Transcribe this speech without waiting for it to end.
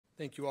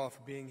Thank you all for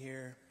being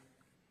here.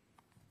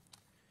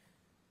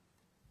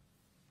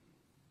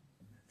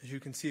 As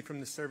you can see from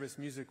the service,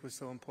 music was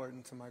so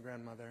important to my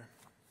grandmother,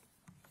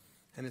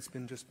 and it's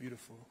been just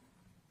beautiful.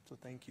 So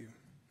thank you.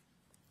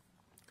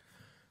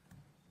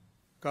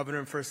 Governor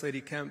and First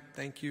Lady Kemp,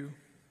 thank you.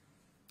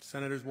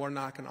 Senators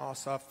Warnock and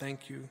Ossoff,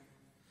 thank you.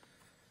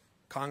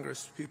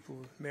 Congress people,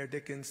 Mayor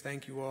Dickens,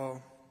 thank you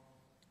all.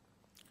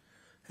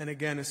 And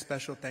again, a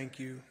special thank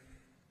you,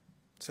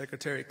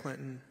 Secretary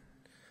Clinton,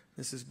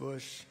 Mrs.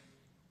 Bush,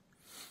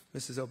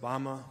 Mrs.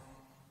 Obama,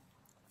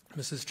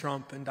 Mrs.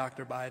 Trump, and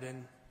Dr.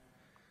 Biden.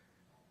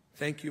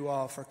 Thank you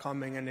all for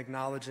coming and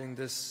acknowledging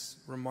this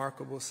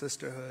remarkable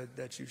sisterhood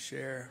that you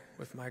share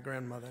with my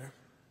grandmother.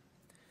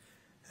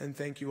 And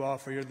thank you all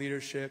for your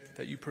leadership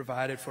that you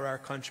provided for our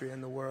country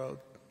and the world.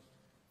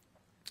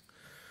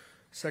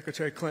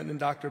 Secretary Clinton and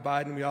Dr.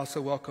 Biden, we also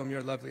welcome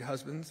your lovely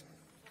husbands.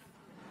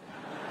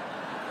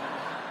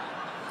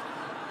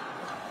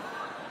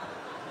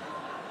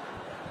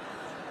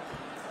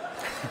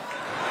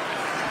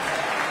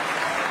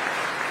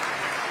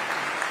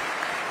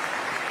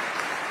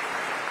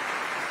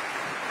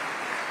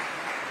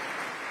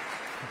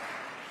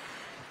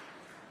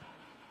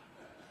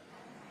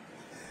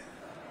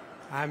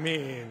 I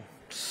mean,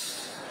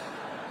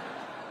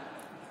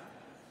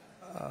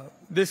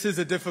 this is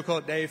a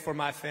difficult day for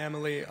my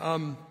family,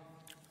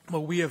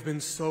 but we have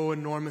been so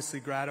enormously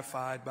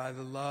gratified by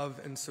the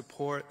love and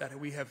support that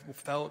we have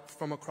felt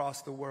from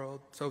across the world.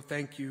 So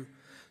thank you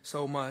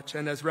so much.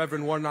 And as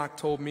Reverend Warnock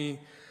told me,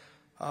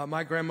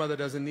 my grandmother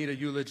doesn't need a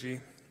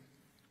eulogy.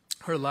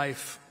 Her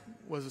life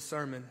was a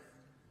sermon.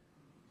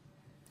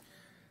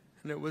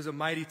 And it was a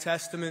mighty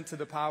testament to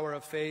the power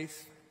of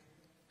faith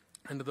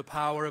and to the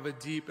power of a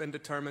deep and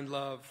determined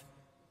love.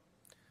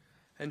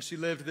 And she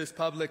lived this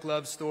public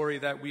love story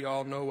that we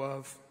all know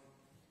of,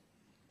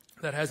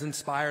 that has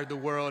inspired the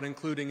world,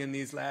 including in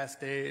these last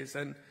days.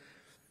 And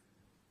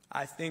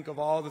I think of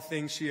all the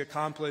things she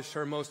accomplished,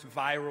 her most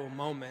viral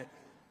moment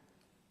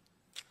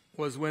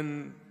was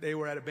when they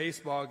were at a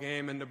baseball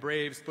game and the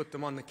Braves put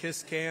them on the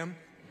kiss cam.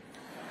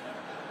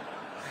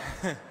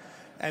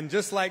 And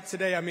just like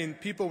today, I mean,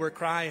 people were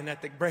crying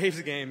at the Braves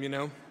game, you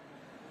know.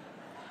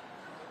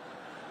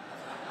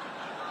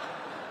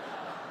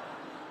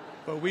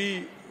 But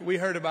we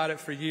heard about it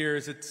for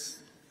years. It's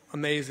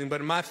amazing.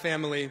 But in my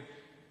family,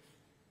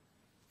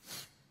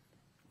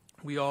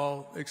 we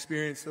all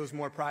experienced those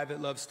more private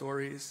love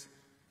stories.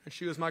 And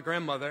she was my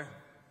grandmother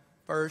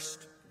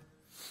first.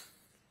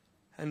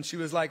 And she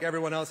was like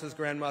everyone else's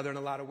grandmother in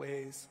a lot of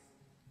ways.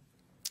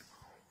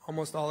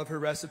 Almost all of her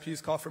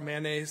recipes call for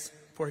mayonnaise,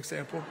 for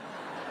example.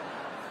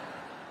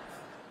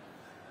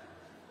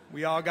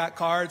 We all got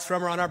cards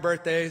from her on our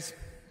birthdays.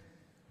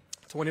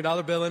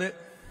 $20 bill in it.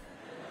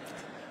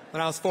 When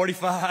I was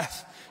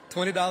 45,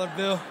 $20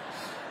 bill.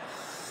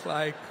 It's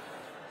like,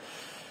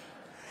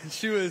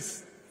 she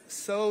was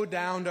so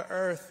down to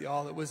earth,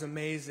 y'all. It was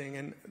amazing.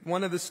 And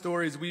one of the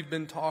stories we've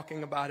been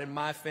talking about in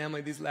my family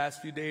these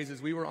last few days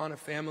is we were on a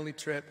family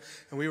trip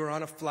and we were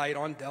on a flight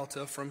on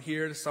Delta from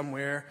here to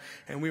somewhere,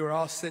 and we were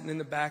all sitting in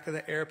the back of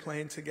the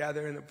airplane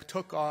together, and it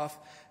took off,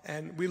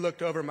 and we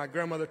looked over. My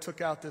grandmother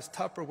took out this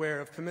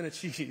Tupperware of pimento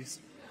cheese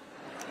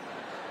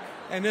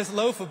and this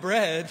loaf of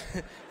bread,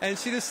 and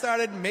she just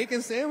started making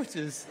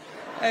sandwiches.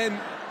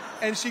 And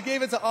she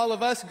gave it to all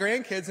of us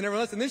grandkids and everyone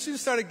else, and then she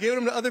just started giving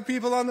them to other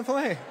people on the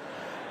plane.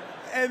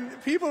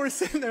 And people were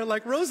sitting there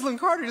like, Rosalynn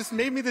Carter just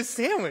made me this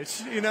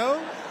sandwich, you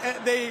know?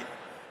 And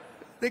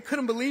they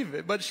couldn't believe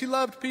it, but she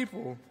loved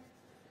people.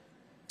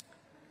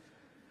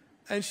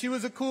 And she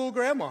was a cool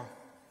grandma.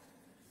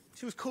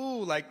 She was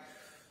cool, like,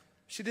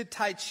 she did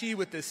Tai Chi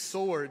with this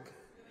sword.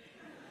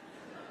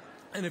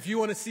 And if you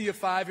want to see a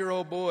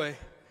 5-year-old boy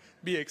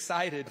be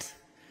excited,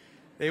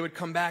 they would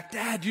come back,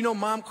 Dad, you know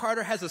Mom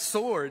Carter has a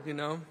sword, you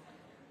know?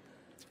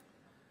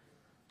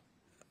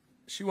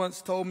 She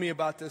once told me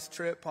about this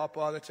trip,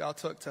 Papa, that y'all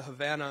took to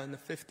Havana in the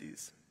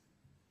 50s.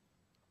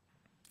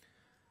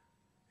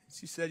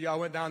 She said y'all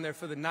went down there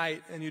for the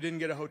night and you didn't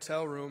get a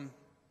hotel room.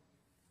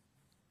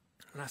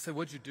 And I said,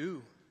 what'd you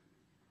do?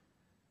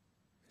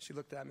 She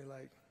looked at me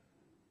like,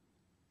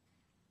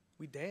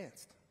 we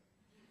danced.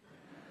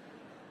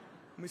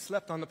 We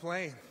slept on the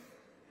plane.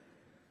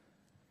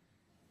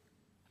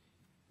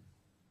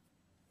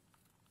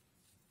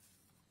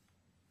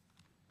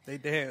 They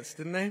danced,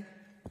 didn't they?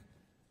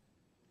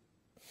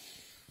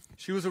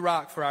 She was a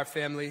rock for our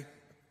family,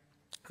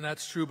 and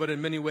that's true, but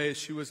in many ways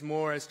she was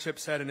more, as Chip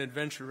said, an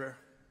adventurer,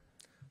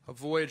 a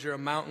voyager, a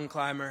mountain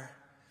climber.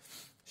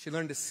 She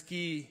learned to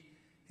ski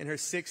in her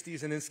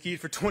 60s and then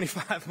skied for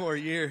 25 more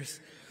years.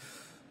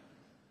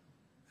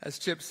 As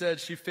Chip said,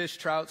 she fished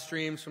trout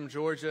streams from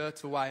Georgia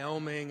to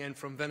Wyoming and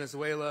from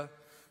Venezuela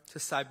to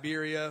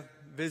Siberia,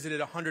 visited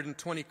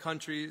 120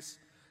 countries,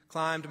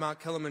 climbed Mount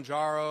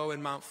Kilimanjaro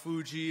and Mount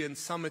Fuji, and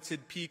summited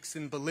peaks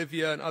in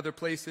Bolivia and other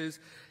places.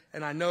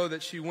 And I know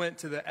that she went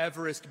to the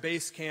Everest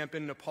base camp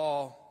in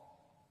Nepal.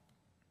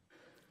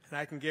 And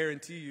I can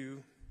guarantee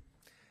you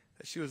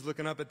that she was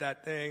looking up at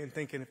that thing and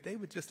thinking, if they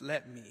would just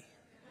let me.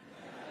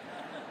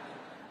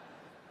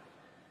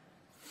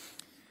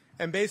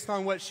 And based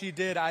on what she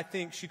did, I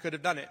think she could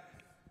have done it.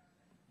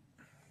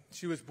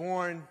 She was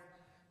born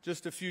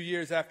just a few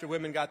years after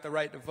women got the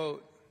right to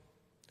vote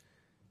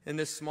in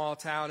this small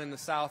town in the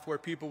South where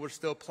people were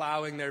still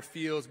plowing their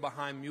fields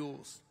behind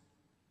mules.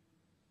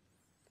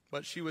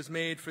 But she was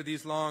made for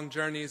these long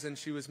journeys, and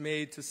she was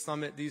made to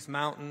summit these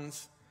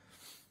mountains.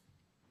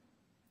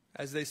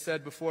 As they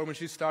said before, when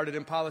she started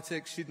in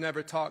politics, she'd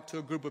never talked to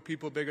a group of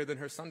people bigger than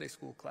her Sunday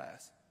school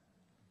class.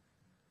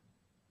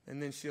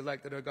 And then she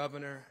elected a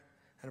governor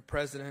and a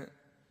president.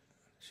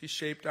 She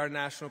shaped our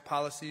national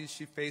policies.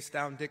 She faced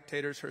down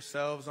dictators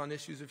herself on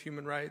issues of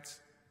human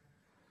rights.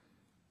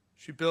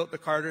 She built the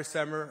Carter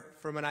Center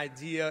from an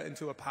idea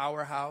into a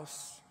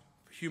powerhouse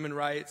for human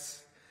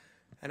rights.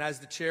 And as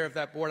the chair of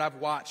that board, I've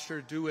watched her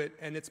do it,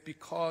 and it's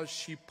because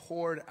she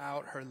poured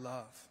out her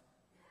love.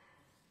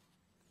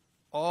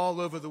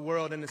 All over the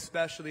world, and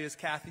especially, as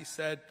Kathy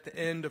said, at the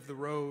end of the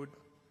road.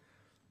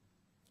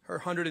 Her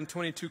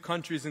 122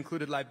 countries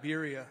included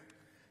Liberia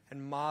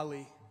and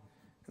Mali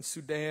and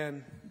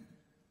Sudan.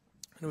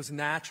 And it was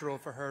natural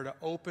for her to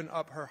open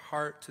up her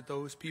heart to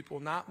those people,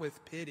 not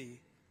with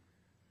pity,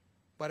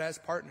 but as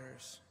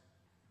partners.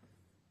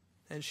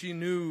 And she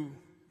knew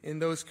in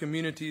those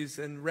communities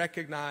and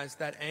recognized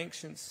that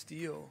ancient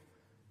steel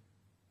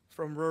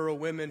from rural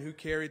women who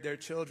carried their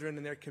children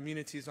and their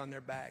communities on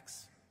their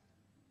backs.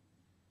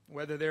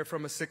 Whether they're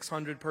from a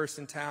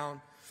 600-person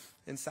town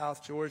in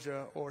South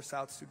Georgia or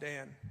South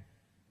Sudan.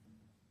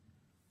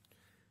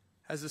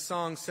 As the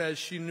song says,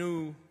 she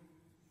knew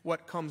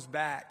what comes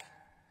back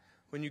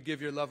when you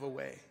give your love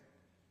away.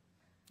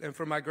 And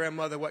for my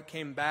grandmother, what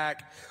came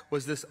back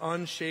was this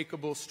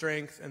unshakable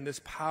strength and this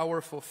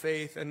powerful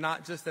faith, and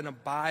not just an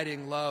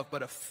abiding love,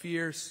 but a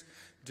fierce,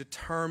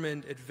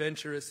 determined,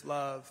 adventurous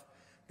love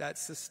that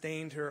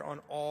sustained her on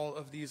all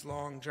of these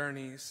long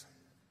journeys.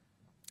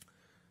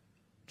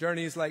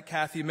 Journeys, like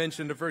Kathy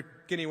mentioned, of her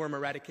guinea worm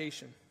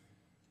eradication,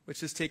 which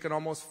has taken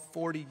almost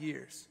 40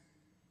 years.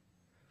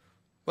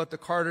 But the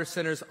Carter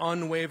Center's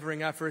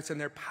unwavering efforts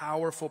and their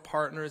powerful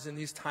partners in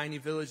these tiny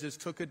villages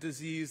took a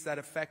disease that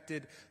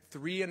affected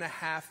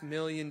 3.5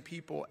 million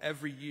people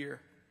every year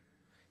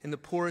in the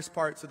poorest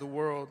parts of the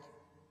world.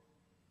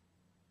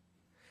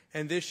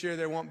 And this year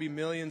there won't be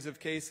millions of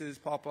cases,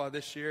 Papa.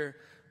 This year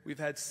we've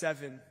had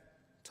 7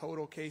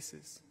 total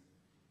cases.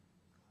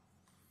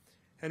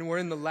 And we're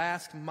in the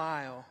last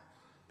mile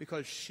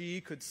because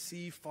she could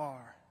see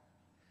far,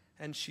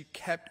 and she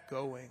kept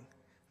going,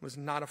 was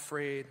not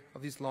afraid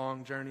of these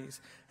long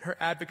journeys. Her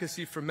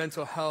advocacy for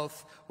mental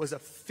health was a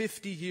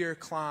 50-year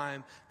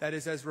climb that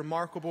is as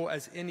remarkable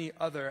as any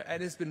other,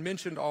 and has been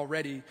mentioned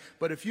already.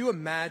 But if you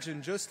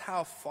imagine just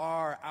how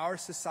far our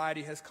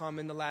society has come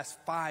in the last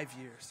 5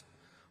 years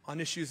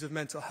on issues of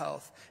mental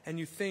health, and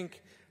you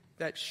think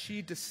that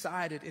she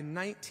decided in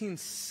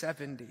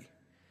 1970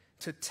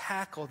 to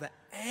tackle the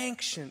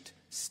ancient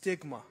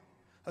stigma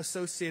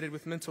associated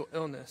with mental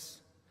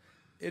illness,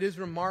 it is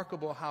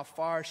remarkable how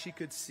far she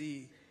could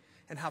see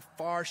and how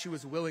far she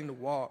was willing to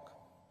walk.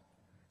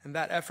 And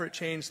that effort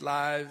changed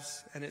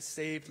lives, and it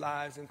saved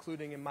lives,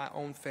 including in my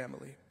own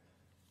family.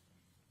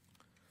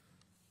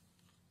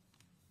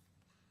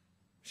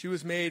 She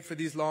was made for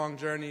these long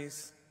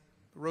journeys.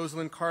 The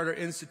Rosalynn Carter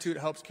Institute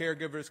helps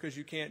caregivers because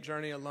you can't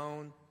journey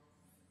alone.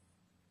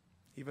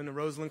 Even the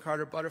Rosalynn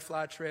Carter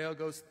Butterfly Trail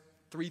goes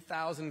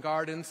 3,000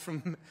 gardens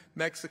from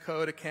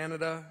Mexico to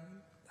Canada,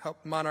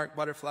 help monarch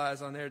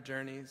butterflies on their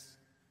journeys.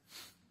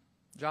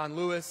 John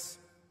Lewis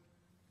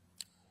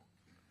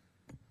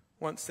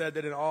once said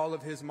that in all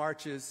of his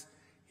marches,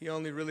 he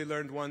only really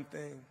learned one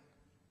thing: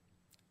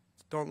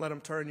 don't let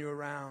them turn you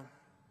around.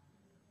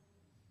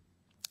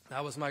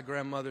 That was my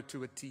grandmother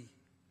to a T.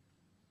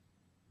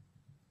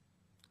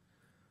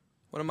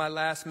 One of my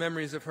last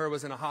memories of her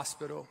was in a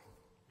hospital.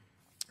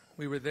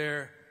 We were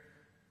there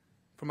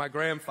for my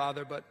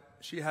grandfather, but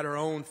she had her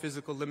own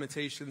physical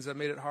limitations that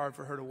made it hard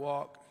for her to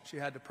walk. She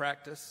had to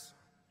practice.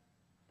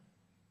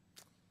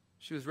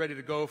 She was ready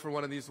to go for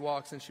one of these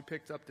walks, and she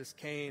picked up this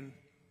cane.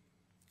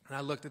 And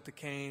I looked at the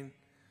cane.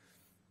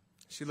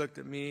 She looked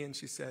at me, and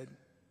she said,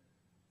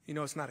 "You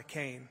know, it's not a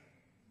cane."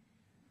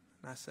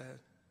 And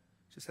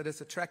she said, "It's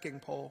a trekking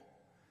pole."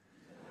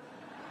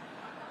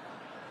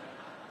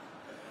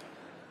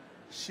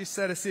 She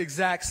said, "It's the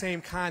exact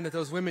same kind that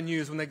those women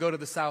use when they go to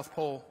the South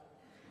Pole."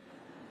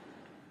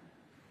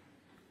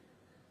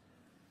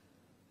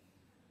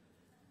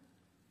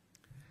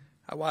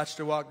 I watched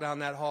her walk down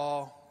that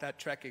hall, that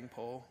trekking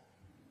pole,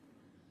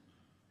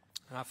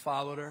 and I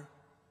followed her.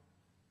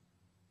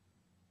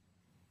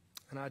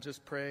 And I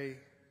just pray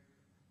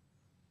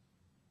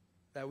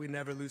that we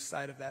never lose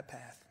sight of that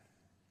path.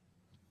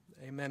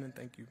 Amen, and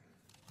thank you.